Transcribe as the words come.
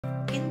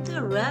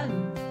the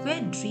realm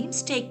where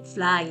dreams take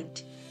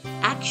flight.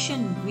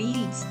 Action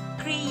wields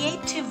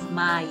creative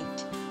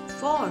might,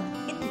 for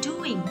in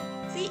doing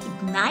we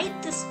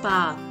ignite the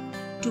spark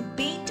to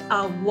paint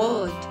our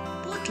world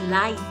both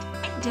light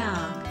and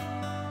dark.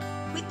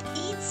 With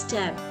each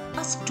step,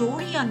 a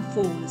story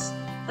unfolds,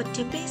 a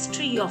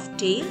tapestry of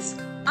tales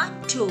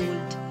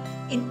untold.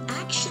 In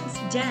action's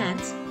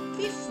dance,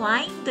 we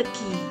find the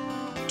key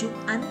to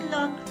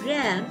unlock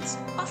realms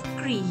of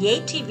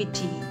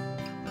creativity.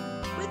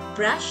 With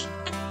brush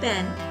and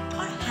pen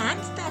or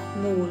hands that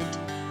mold,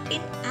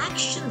 in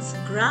action's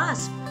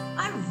grasp,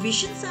 our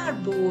visions are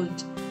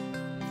bold.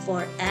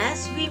 For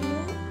as we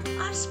move,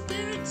 our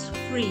spirits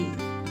free,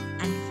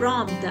 and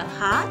from the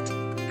heart,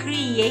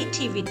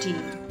 creativity.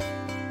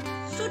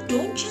 So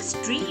don't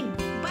just dream,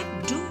 but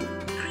do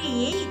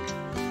create.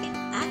 In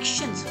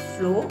action's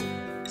flow,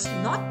 it's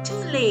not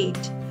too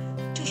late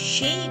to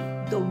shape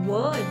the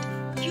world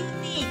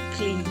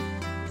uniquely.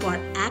 For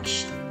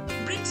action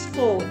brings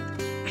forth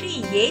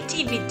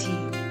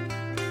creativity.